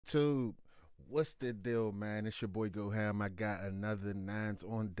YouTube, what's the deal, man? It's your boy GoHamm. I got another nines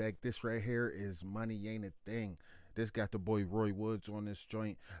on deck. This right here is Money Ain't a Thing. This got the boy Roy Woods on this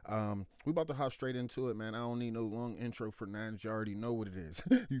joint. We about to hop straight into it, man. I don't need no long intro for nines. You already know what it is.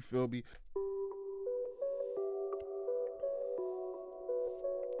 You feel me?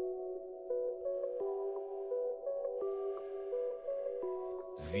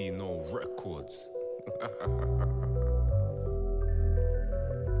 Zeno Records.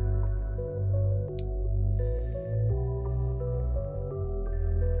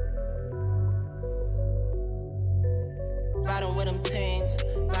 Riding with them teens,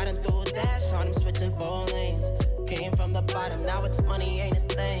 riding through a dash on them, switching 4 lanes. Came from the bottom, now it's money ain't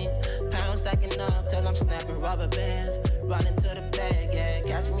a thing. Pounds stacking up till I'm snapping rubber bands. Running to the bag, yeah,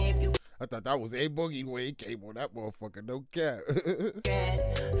 catch me if you I thought that was A Boogie when he came on that motherfucker, no cap. can.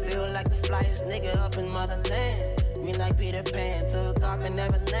 Feel like the flyest nigga up in motherland. Green like Peter Pan, took off and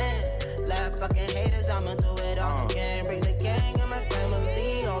never land. Laugh fucking haters, I'ma do it all again. Bring the gang and my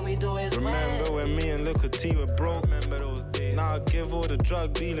family, all we do is Remember when me and Lil T were broke? Remember those days? Now I give all the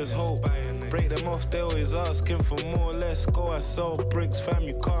drug dealers hope. Break them off, they always asking for more. Let's go. I sell bricks, fam.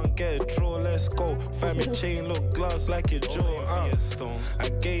 You can't get a draw. Let's go. Fam, your chain look glass like your jaw. I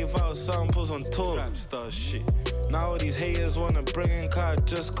gave out samples on tour. Shit. Now all these haters wanna bring in car.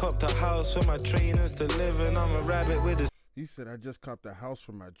 Just copped a house for my trainers to live in. I'm a rabbit with a. He said, I just copped a house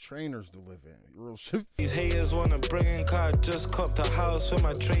for my trainers to live in. Real shit. These haters wanna bring in car. Just copped a house for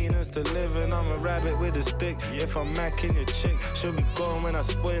my trainers to live in. I'm a rabbit with a stick. If I'm macking your chick, she'll be gone when I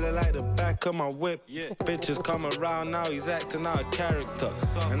spoil her like the back of my whip. Bitches come around now, he's acting out a character.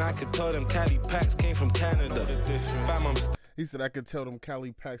 And I could tell them Cali packs came from Canada. Fam, I'm He said, I could tell them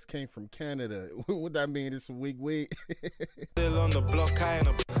Cali packs came from Canada. What that mean? It's a week. still on the block, I ain't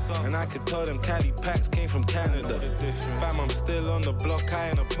a. And I could tell them Cali packs came from Canada. Fam, I'm still on the block, I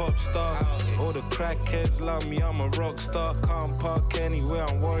ain't a pop star. All the crackheads love me, I'm a rock star. Can't park anywhere,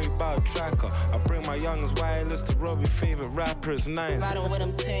 I'm worried about a tracker. I bring my youngest wireless to Robbie, favorite rappers, nines. riding with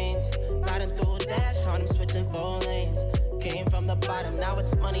them teens, riding through a dash on them, switching 4 lanes. Came from the bottom, now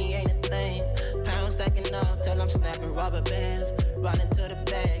it's money ain't a thing. Pounds stacking up till I'm snapping rubber bands. Running to the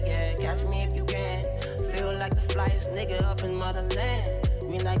bag, yeah, catch me if you can. Feel like the flyest nigga up in motherland.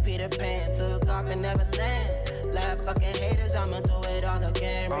 Green like Peter Pan, took off and never land. Laugh fucking haters, I'ma do it all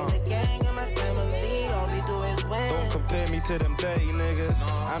again. Bring the gang and my family, all we do is win. Don't compare me to them dirty niggas.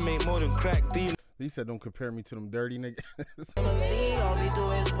 I make more than crack dealers. He said, don't compare me to them dirty niggas. Family, all we do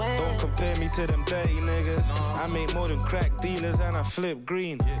is win. Don't compare me to them dirty niggas. I make more than crack dealers and I flip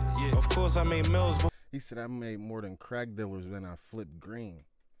green. Of course I made mills. He said, I made more than crack dealers when I flipped green.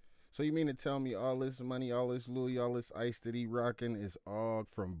 So you mean to tell me all this money, all this Louis, all this ice that he rocking is all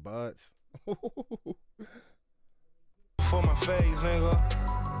from butts? For my face, nigga.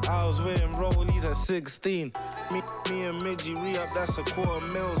 I was wearing rollies at 16. Me and Midgie re-up, that's a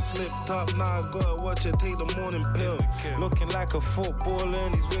 $250,000. Slipped up, now I gotta watch it, take the morning pill. Looking like a footballer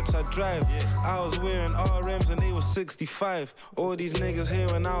in these whips I drive. I was wearing RMs and they were 65. All these niggas here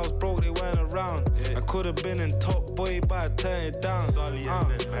when I was broke, they weren't around. I could have been in Top Boy, but I turned it down.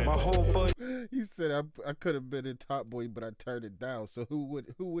 My whole body. He said, I could have been in Top Boy, but I turned it down. So who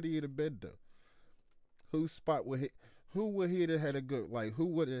would he have been though? Whose spot would he? Who would he have had a good, like, who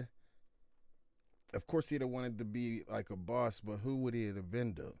would have, of course he'd have wanted to be like a boss, but who would he have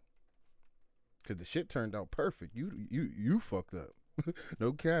been though? Because the shit turned out perfect. You fucked up.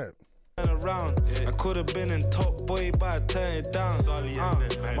 No cap. Around. I could have been in Top Boy, but I turned it down.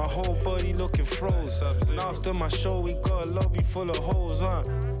 My whole body looking froze. And after my show, we got a lobby full of hoes. I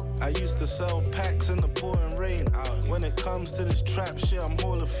used to sell packs in the pouring rain. When it comes to this trap shit, I'm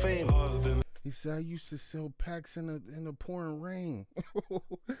Hall of Fame. He said, I used to sell packs in the pouring rain.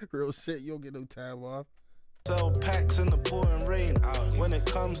 Real shit, you don't get no time off. Sell packs in the pouring rain. When it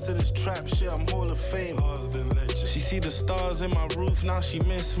comes to this trap shit, I'm Hall of Fame. She see the stars in my roof, now she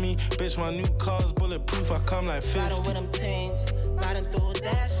miss me. Bitch, my new car's bulletproof, I come like 50. Riding with them teens, riding through a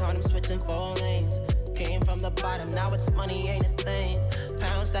dash on them, switching 4 lanes. Came from the bottom, now it's money ain't a thing.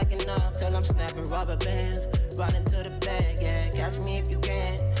 Pounds stacking up till I'm snapping rubber bands. Running to the bag, yeah, catch me if you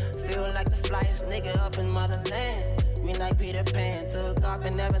can. Feel like the flyest nigga up in motherland. Green like Peter Pan, took off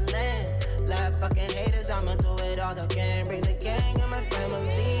and never land. Laugh fucking haters, I'ma do it all again. Bring the gang and my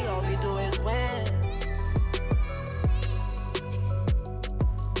family, all we do is win.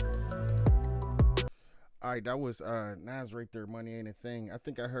 All right, that was Nas right there. Money ain't a thing. I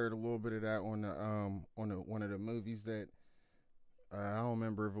think I heard a little bit of that on the one of the movies that I don't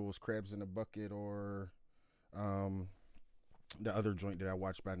remember if it was Crabs in the Bucket or the other joint that I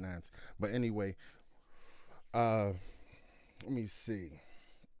watched by Nines. But anyway, let me see.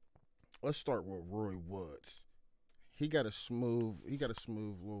 let's start with Roy Woods. He got a smooth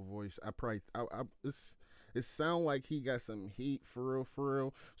little voice. It sound like he got some heat for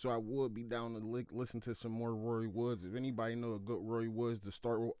real. So I would be down to listen to some more Roy Woods. If anybody know a good Roy Woods to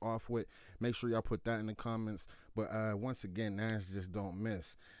start off with, make sure y'all put that in the comments. But once again, Nas just don't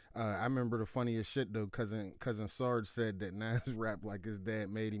miss. I remember the funniest shit though. Cousin Sarge said that Nas rap like his dad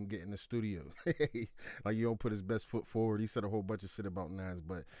made him get in the studio. Like you don't put his best foot forward. He said a whole bunch of shit about Nas,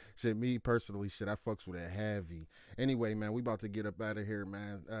 but shit, me personally, shit, I fucks with it heavy. Anyway, man, we about to get up out of here,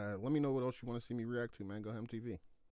 man. Let me know what else you want to see me react to, man. GoHamm TV.